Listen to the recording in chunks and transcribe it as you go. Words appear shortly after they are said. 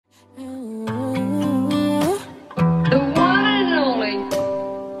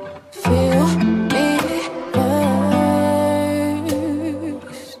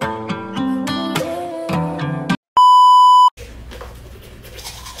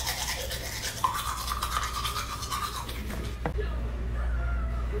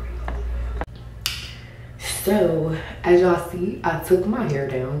So as y'all see, I took my hair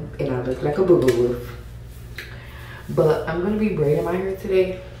down and I look like a boo-boo wolf. But I'm gonna be braiding my hair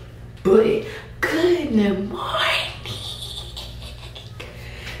today. But good morning.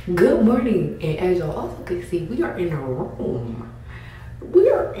 Good morning. And as y'all also can see, we are in a room.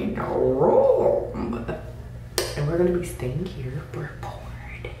 We are in a room. And we're gonna be staying here for 4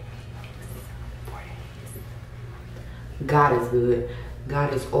 days. 4 days. God is good.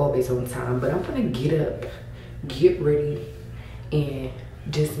 God is always on time. But I'm gonna get up, get ready, and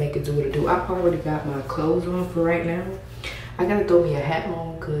just make it do what it do. I've already got my clothes on for right now. I gotta throw me a hat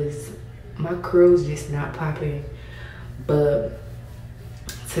on because my curls just not popping. But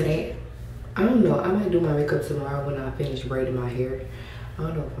today, I don't know. I might do my makeup tomorrow when I finish braiding my hair. I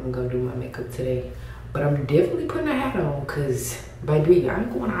don't know if I'm gonna do my makeup today. But I'm definitely putting a hat on because, baby, I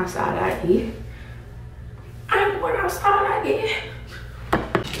ain't going outside out here. I ain't going outside out here.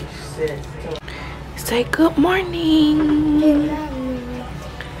 Say good morning.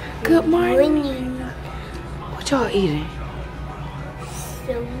 Good morning. What y'all eating?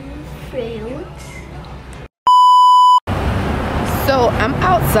 Some fruits. So I'm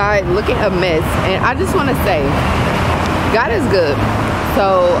outside looking a mess, and I just want to say, God is good.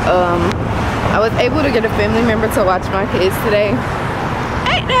 So I was able to get a family member to watch my kids today.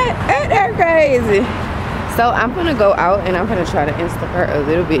 Ain't that crazy? So I'm gonna go out and I'm gonna try to Instacart a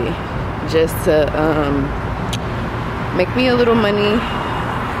little bit just to make me a little money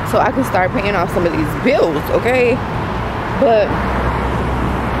so I can start paying off some of these bills, okay? But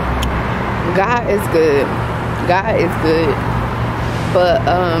God is good. God is good. But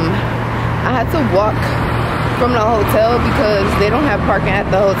I had to walk from the hotel because they don't have parking at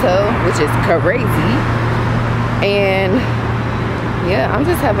the hotel, which is crazy. And yeah, I'm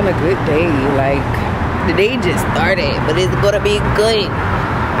just having a good day. Like, the day just started, but it's gonna be good.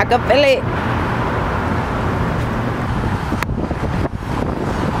 I can feel it.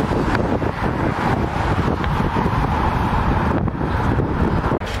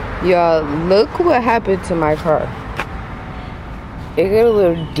 Y'all, look what happened to my car. It got a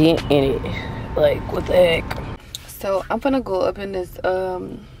little dent in it. Like, what the heck? So I'm gonna go up in this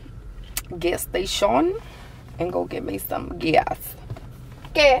gas station and go get me some gas.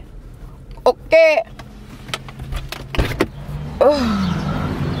 Okay. Okay. Ugh.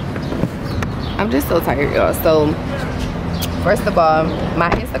 I'm just so tired, y'all. So first of all,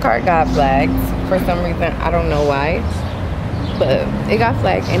 my Instacart got flagged for some reason. I don't know why, but it got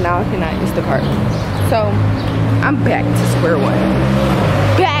flagged and now I cannot Instacart. So I'm back to square one.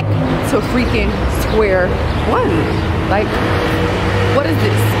 Back to freaking square one. Like, what is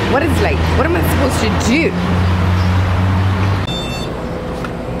this? What is life? What am I supposed to do?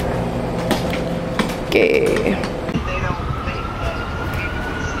 Okay.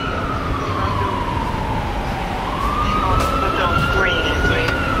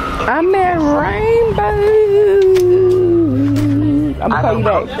 I'm at Rainbow. I'm gonna call you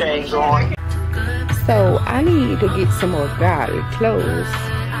back. So I need to get some more garlic clothes.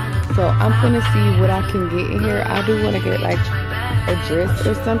 So I'm gonna see what I can get in here. I do want to get like a dress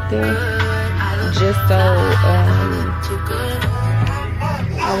or something, just so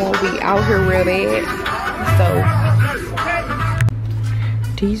I won't be out here real bad. So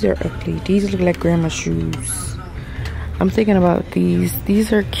these are ugly. These look like grandma's shoes. I'm thinking about these.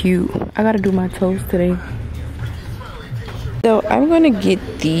 These are cute. I gotta do my toes today. So I'm gonna get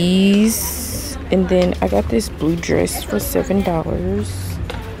these, and then I got this blue dress for $7.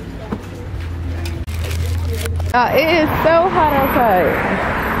 It is so hot outside.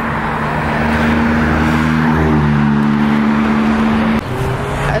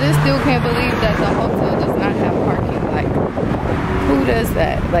 I just still can't believe that the hotel does not have parking. Like, who does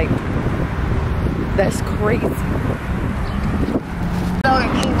that? Like, that's crazy.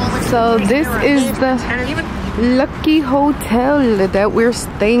 So this is the lucky hotel that we're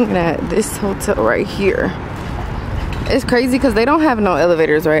staying at. This hotel right here. It's crazy because they don't have no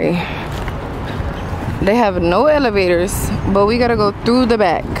elevators, right? They have no elevators, but we gotta go through the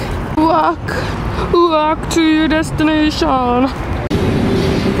back. Walk to your destination.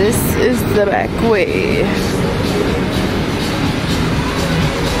 This is the back way.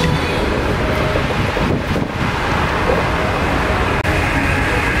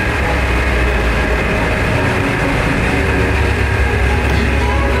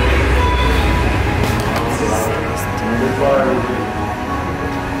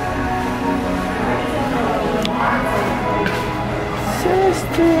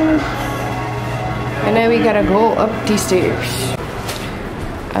 And then we gotta go up these stairs.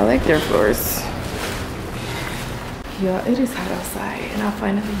 I like their floors. Yeah, it is hot outside and I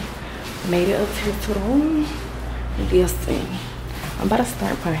finally Made it up here to the room. This thing. I'm about to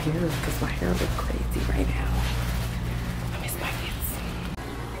start my hair because my hair looks crazy right now. I miss my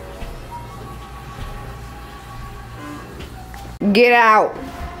kids. Get out.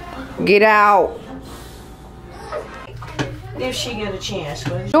 Get out. If she get a chance,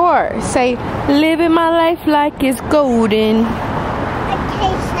 will you? Sure. Say, living my life like it's golden. I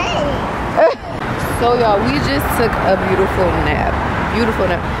can't say it. So y'all, we just took a beautiful nap. Beautiful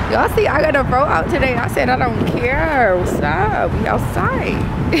nap. Y'all see, I got a bro out today. I said I don't care. What's up? We outside.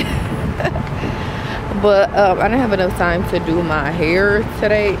 But I didn't have enough time to do my hair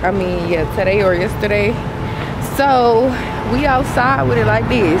today. I mean, yeah, today or yesterday. So we outside with it like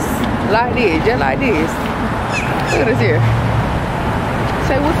this. Like this. Just like this. Look at this here.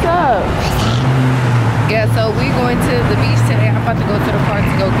 Say what's up. Yeah, so we going to the beach today. I'm about to go to the park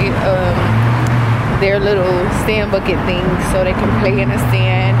to go get their little sand bucket thing so they can play in the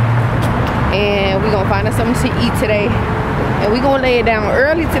sand. And we're gonna find us something to eat today. And we're gonna lay it down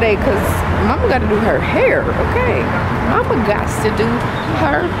early today because Mama gotta do her hair, okay? Mama got to do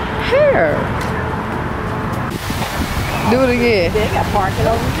her hair. Do it again. They got parking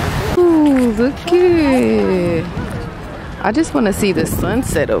over here. Ooh, look at it. I just want to see the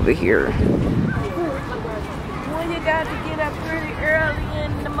sunset over here. When you got to get up pretty early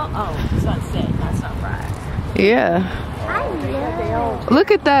in the morning. Oh, sunset, not sunrise. Yeah. I know. Look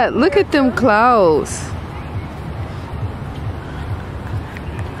at that. Look at them clouds.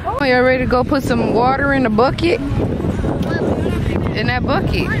 Oh, y'all ready to go put some water in the bucket? In that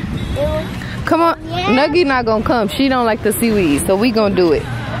bucket. Come on. Nuggie not gonna come. She don't like the seaweed, so we gonna do it.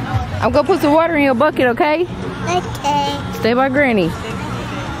 I'm gonna put some water in your bucket, okay? Okay. Stay by Granny.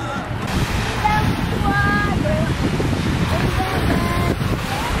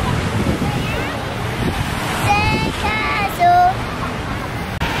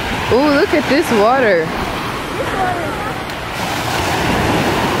 Ooh, look at this water.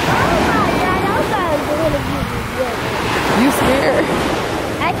 You scared?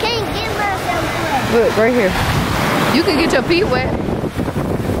 I can't get myself wet. Look, right here. You can get your feet wet.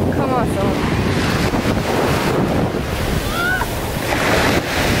 Come on, son.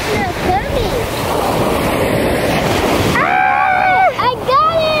 No, coming. Ah! I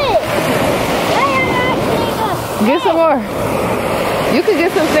got it! Get some more. You can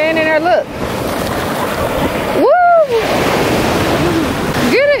get some sand in there, look. Woo!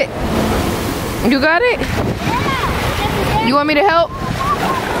 Get it. You got it? Yeah. You want me to help?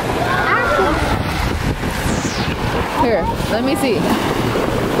 Here, let me see.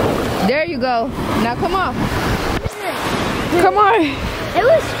 There you go. Now come on. Come on. It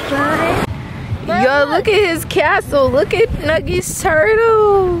was fun. Yo, look at his castle. Look at Nuggie's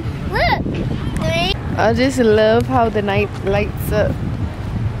turtle. Look. I just love how the night lights up.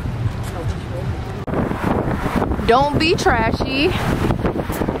 Don't be trashy.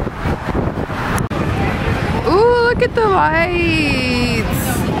 Ooh, look at the lights.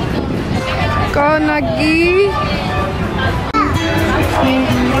 Go, Nuggie.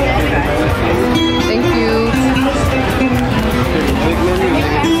 Thank you.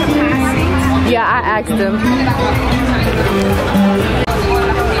 Yeah, I asked him.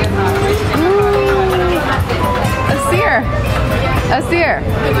 Asir. Asir.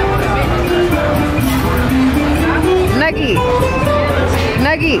 Nuggie.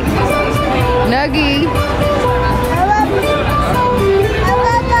 Nuggie. Nuggie. I love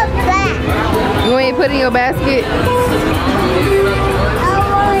the back. You want me to put in your basket?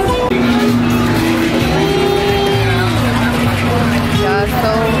 Yeah,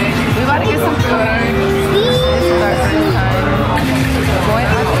 so we about to get some food. This is our first time going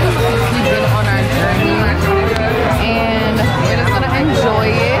out to eat. We've been on our journey and we're just gonna enjoy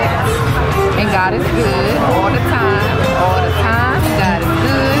it. And God is good all the time. All the time, God is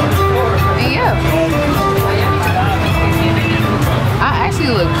good. And yeah, I actually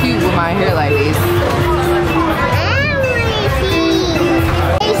look cute with my hair like this.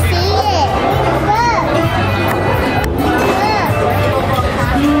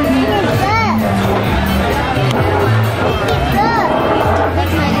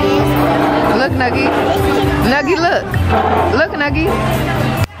 Look, Nuggie. Nuggie, look. Look, Nuggie.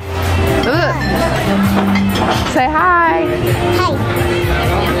 Look. Say hi. Hi.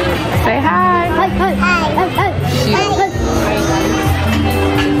 Say hi. Hi. Hi. Hi.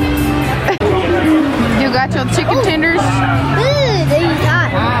 You got your chicken tenders? Ooh, they is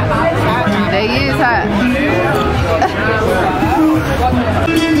hot. They is hot.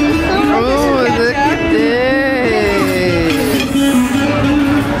 Oh, look at this.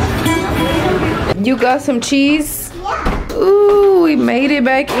 You got some cheese? Yeah. Ooh, we made it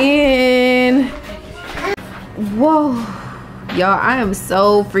back in. Whoa. Y'all, I am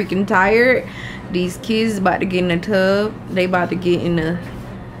so freaking tired. These kids about to get in the tub. They about to get in the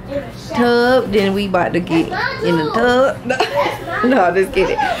tub. Then we about to get in the tub. No, just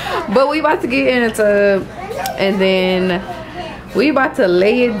kidding. But we about to get in the tub. And then we about to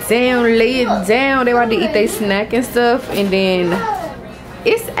lay it down. They about to eat their snack and stuff. And then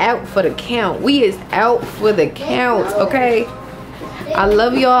it's out for the count. We is out for the count, okay? I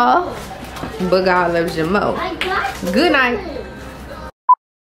love y'all, but God loves you more. Good night.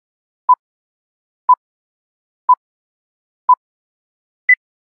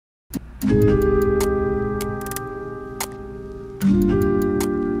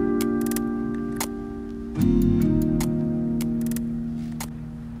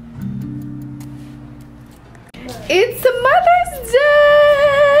 It's Mother's Day!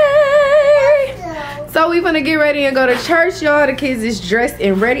 So we gonna get ready and go to church, y'all. The kids is dressed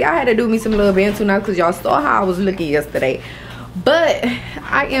and ready. I had to do me some little bantu now because y'all saw how I was looking yesterday. But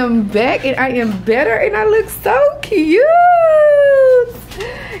I am back and I am better and I look so cute.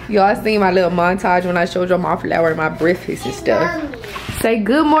 Y'all seen my little montage when I showed y'all my flower and my breakfast and stuff. Say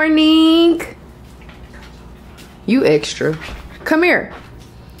good morning. You extra. Come here.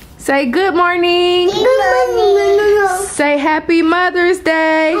 Say good morning. Good morning. Say happy Mother's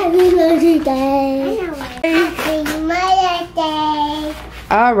Day. Happy Mother's Day. Happy Mother's Day.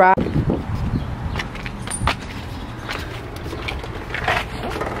 All right.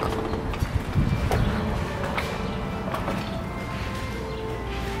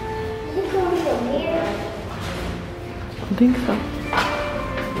 I think so.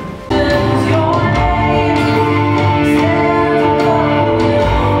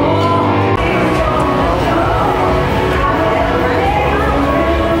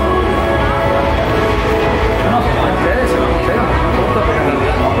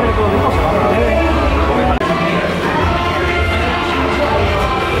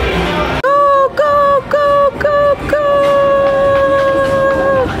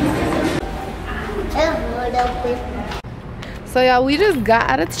 So y'all, we just got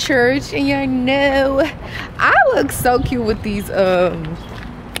out of church and y'all know I look so cute with these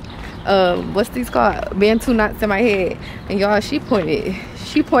what's these called, bantu knots in my head. And y'all, she pointed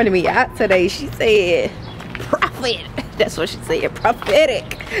me out today. She said prophet. That's what she said,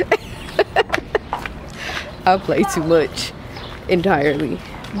 prophetic. I play too much entirely,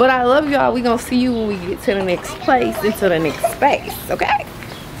 but I love y'all. We gonna see you when we get to the next place, into the next space, okay?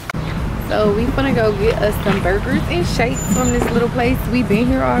 So we gonna go get us some burgers and shakes from this little place. We've been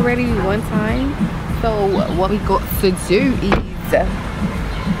here already one time. So what we got to do is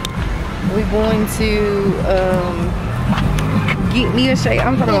we're going to get me a shake.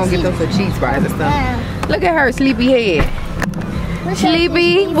 I'm probably gonna get them some cheese fries or something. Look at her sleepy head.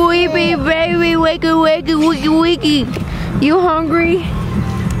 Sleepy, boy, baby, wakey, wakey, wiki, wiki. You hungry?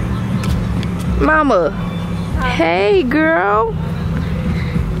 Mama. Hey, girl.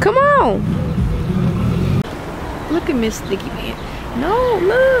 Come on. Look at Miss Sticky Man. No,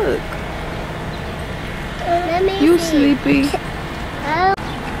 look. You sleepy.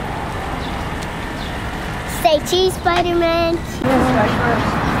 Say cheese, Spider-Man.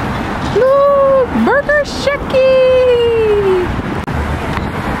 Look, Burger Shaky.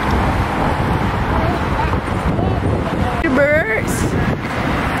 The birds.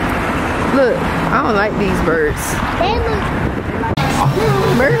 Look, I don't like these birds. They look.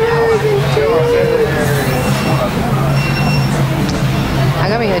 Burgers and cheese. I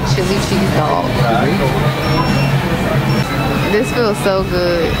got me a chili cheese dog. This feels so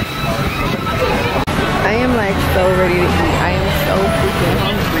good. I am like so ready to eat. I am so freaking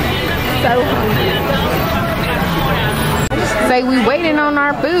hungry. So hungry. Say we waiting on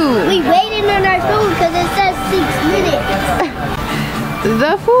our food. We waiting on our food because it says 6 minutes.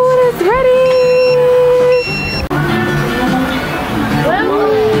 The food is ready.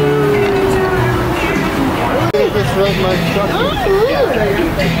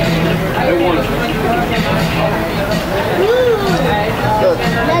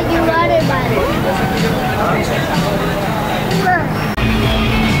 Like your water bottle.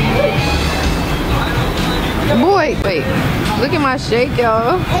 Boy, wait. Look at my shake,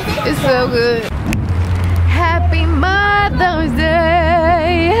 y'all. It's so good. Happy Mother's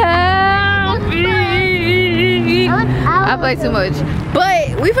Day. Happy. I play too much.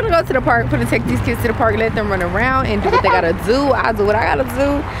 But we finna go to the park. Finna take these kids to the park, let them run around and do what they gotta do. I'll do what I gotta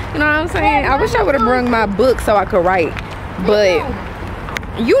do. You know what I'm saying? I wish I would have brought my book so I could write. But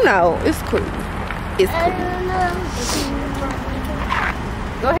you know, it's cool. It's cool.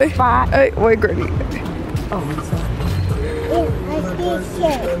 Go ahead. Hey, wait, Granny. Oh, I'm sorry.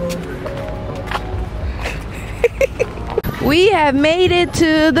 We have made it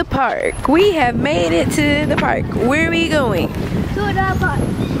to the park. We have made it to the park. Where are we going? To the park.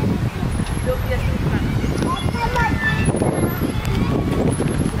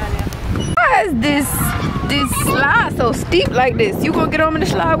 Why is this slide so steep like this? You gonna get on the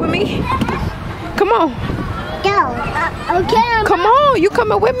slide with me? Come on. Go. Okay. Come on. You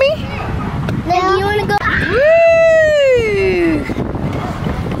coming with me? Then you wanna go? Woo!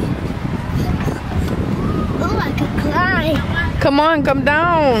 Oh, I could climb. Come on, come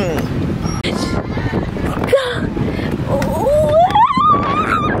down.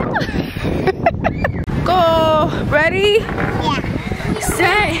 Go. Ready? Yeah.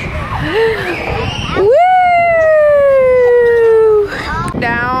 Set. Woo!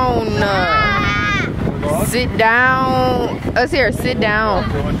 Down. Sit down. Us here, sit down.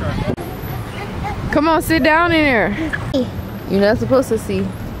 Come on, sit down in here. You're not supposed to see.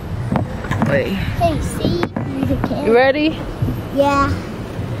 Wait. Hey, see? You ready? Yeah.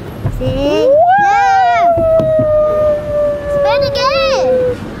 See? Spin again.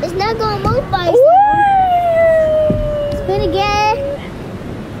 It's not gonna move by itself. Spin again.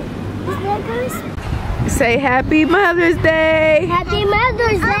 It's not gonna spin. Say Happy Mother's Day. Happy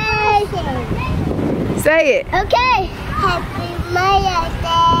Mother's Day. Say it. Okay. Happy Mother's Day.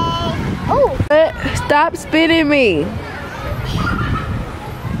 Oh. Stop spinning me.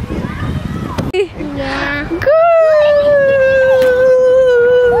 Yeah. Good.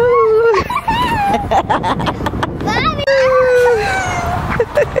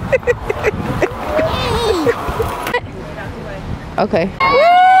 Okay.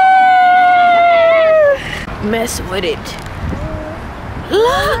 Mess with it.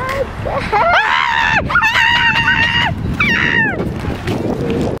 Look.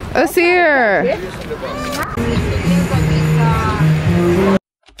 Us here.